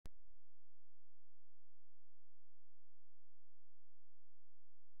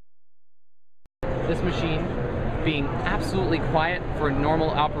This machine, being absolutely quiet for a normal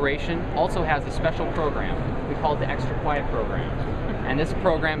operation, also has a special program. We call it the Extra Quiet program. And this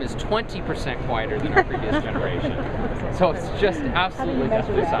program is 20% quieter than our previous generation. So it's just absolutely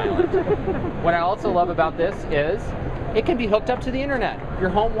deathly silent. What I also love about this is it can be hooked up to the internet,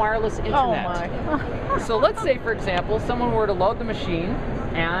 your home wireless internet. Oh my. So let's say, for example, someone were to load the machine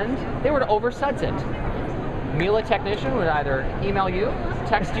and they were to oversuds it. Miele technician would either email you,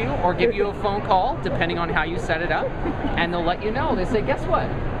 text you, or give you a phone call, depending on how you set it up, and they'll let you know. They say, guess what?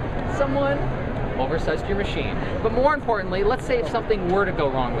 Someone oversudsed your machine. But more importantly, let's say if something were to go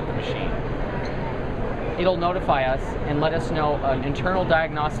wrong with the machine. It'll notify us and let us know an internal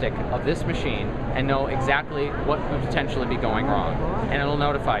diagnostic of this machine and know exactly what could potentially be going wrong. And it'll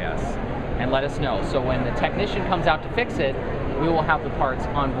notify us and let us know. So when the technician comes out to fix it, we will have the parts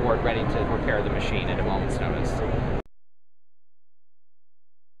on board ready to repair the machine at a moment's notice.